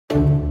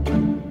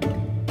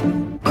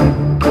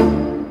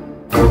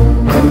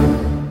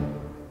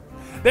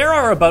There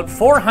are about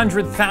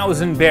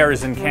 400,000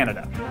 bears in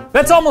Canada.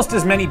 That's almost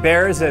as many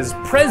bears as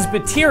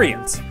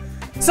Presbyterians.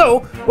 So,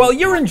 while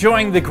you're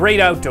enjoying the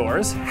great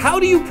outdoors, how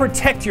do you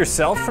protect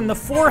yourself from the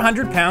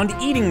 400-pound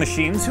eating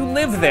machines who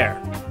live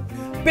there?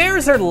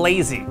 Bears are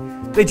lazy.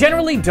 They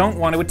generally don't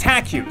want to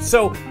attack you,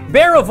 so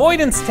bear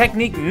avoidance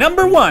technique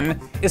number 1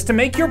 is to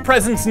make your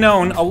presence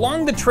known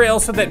along the trail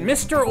so that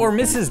Mr. or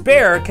Mrs.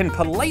 Bear can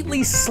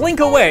politely slink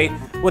away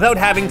without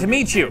having to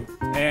meet you.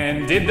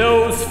 And did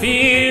those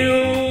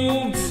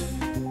fields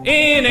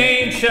in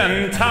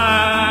ancient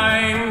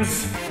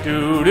times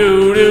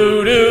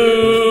do-do-do-do,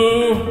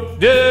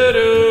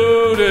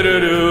 do-do-do-do-do.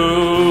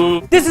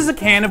 This is a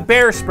can of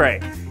bear spray.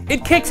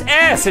 It kicks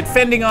ass at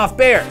fending off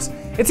bears.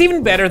 It's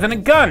even better than a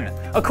gun.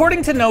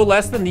 According to no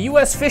less than the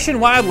US Fish and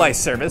Wildlife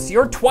Service,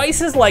 you're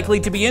twice as likely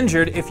to be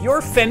injured if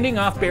you're fending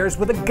off bears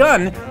with a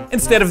gun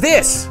instead of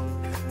this.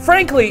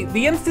 Frankly,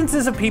 the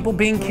instances of people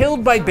being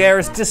killed by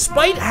bears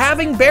despite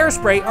having bear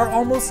spray are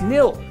almost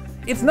nil.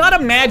 It's not a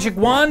magic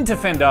wand to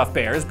fend off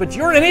bears, but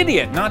you're an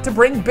idiot not to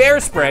bring bear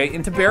spray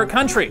into bear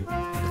country.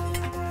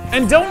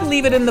 And don't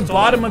leave it in the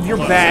bottom of your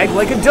bag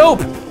like a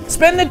dope.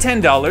 Spend the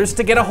 $10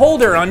 to get a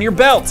holder on your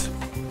belt.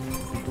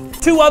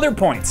 2 other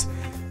points.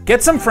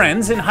 Get some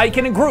friends and hike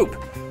in a group.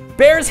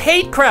 Bears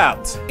hate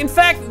crowds. In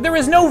fact, there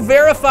is no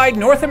verified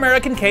North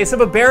American case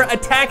of a bear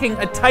attacking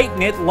a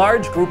tight-knit,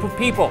 large group of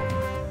people.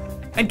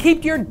 And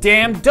keep your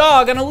damn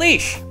dog on a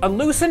leash. A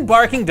loose and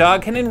barking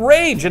dog can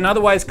enrage an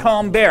otherwise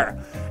calm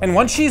bear. And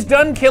once she's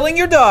done killing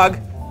your dog,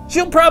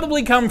 she'll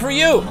probably come for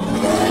you.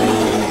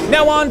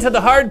 Now on to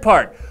the hard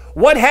part.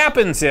 What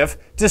happens if,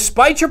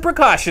 despite your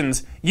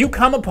precautions, you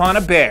come upon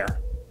a bear?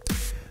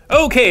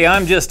 Okay,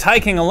 I'm just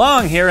hiking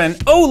along here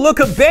and oh, look,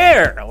 a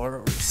bear!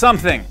 Or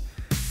something.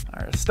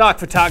 Our stock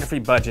photography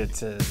budget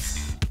is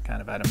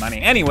kind of out of money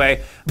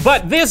anyway,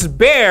 but this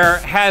bear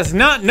has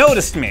not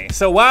noticed me.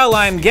 So while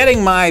I'm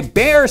getting my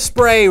bear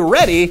spray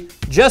ready,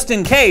 just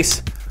in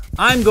case,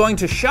 I'm going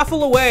to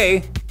shuffle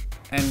away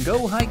and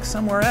go hike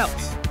somewhere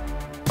else.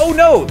 Oh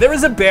no, there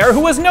is a bear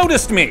who has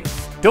noticed me.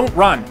 Don't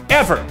run,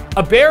 ever.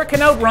 A bear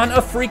can outrun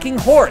a freaking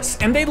horse,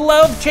 and they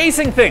love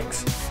chasing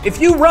things. If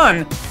you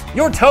run,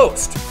 you're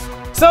toast.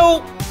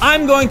 So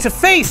I'm going to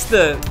face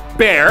the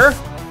bear,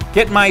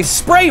 get my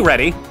spray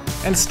ready,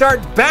 and start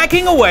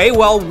backing away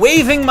while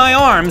waving my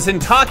arms and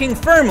talking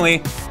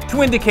firmly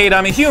to indicate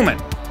I'm a human.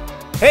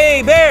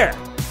 Hey bear,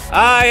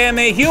 I am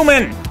a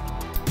human.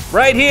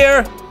 Right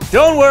here,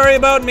 don't worry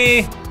about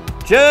me,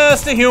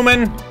 just a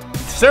human,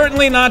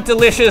 certainly not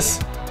delicious,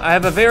 I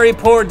have a very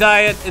poor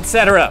diet,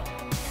 etc.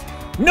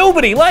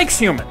 Nobody likes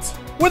humans.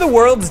 We're the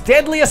world's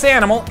deadliest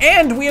animal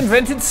and we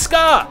invented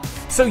ska.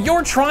 So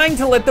you're trying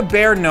to let the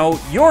bear know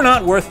you're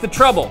not worth the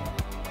trouble.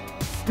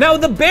 Now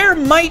the bear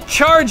might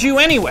charge you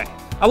anyway.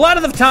 A lot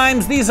of the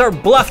times these are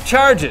bluff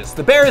charges.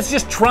 The bear is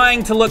just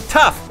trying to look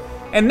tough.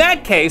 In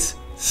that case,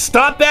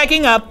 stop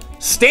backing up,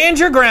 stand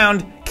your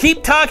ground,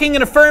 keep talking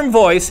in a firm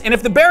voice, and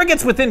if the bear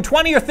gets within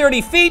 20 or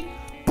 30 feet,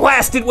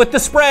 blast it with the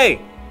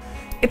spray.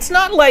 It's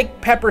not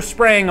like pepper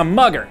spraying a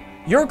mugger.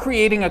 You're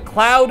creating a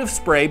cloud of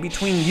spray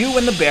between you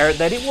and the bear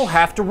that it will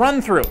have to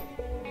run through.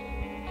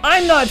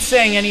 I'm not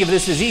saying any of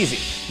this is easy.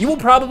 You will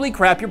probably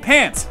crap your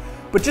pants.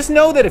 But just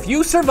know that if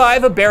you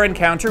survive a bear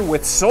encounter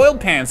with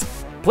soiled pants,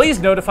 please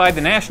notify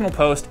the National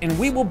Post and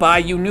we will buy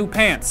you new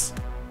pants.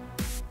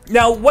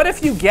 Now, what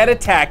if you get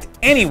attacked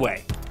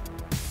anyway?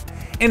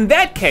 In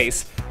that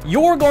case,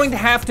 you're going to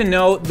have to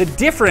know the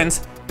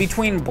difference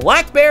between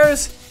black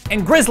bears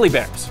and grizzly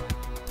bears.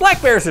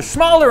 Black bears are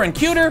smaller and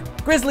cuter,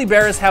 grizzly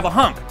bears have a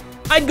hump.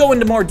 I'd go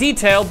into more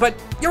detail, but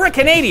you're a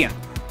Canadian.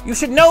 You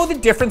should know the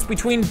difference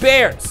between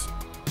bears.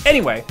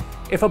 Anyway,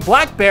 if a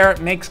black bear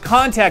makes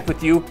contact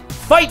with you,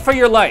 fight for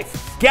your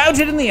life. Gouge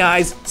it in the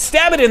eyes,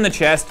 stab it in the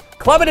chest,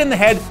 club it in the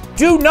head.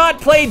 Do not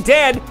play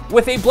dead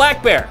with a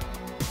black bear.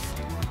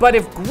 But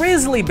if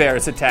grizzly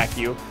bears attack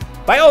you,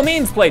 by all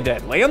means play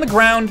dead. Lay on the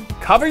ground,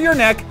 cover your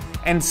neck,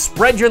 and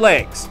spread your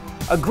legs.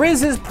 A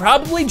grizz is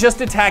probably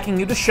just attacking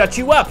you to shut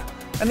you up,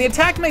 and the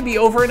attack may be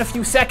over in a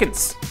few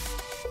seconds.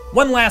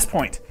 One last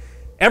point.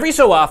 Every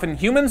so often,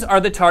 humans are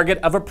the target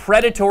of a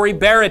predatory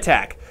bear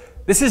attack.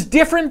 This is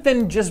different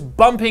than just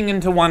bumping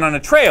into one on a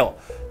trail.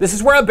 This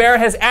is where a bear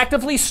has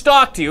actively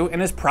stalked you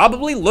and is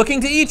probably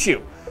looking to eat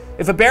you.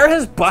 If a bear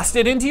has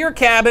busted into your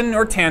cabin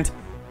or tent,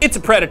 it's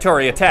a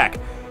predatory attack.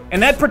 In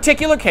that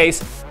particular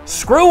case,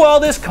 screw all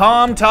this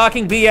calm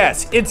talking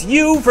BS. It's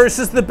you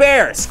versus the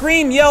bear.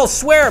 Scream, yell,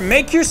 swear,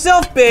 make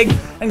yourself big,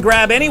 and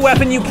grab any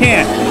weapon you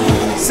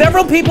can.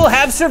 Several people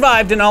have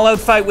survived an all-out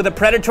fight with a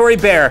predatory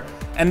bear,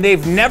 and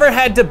they've never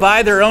had to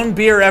buy their own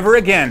beer ever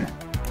again.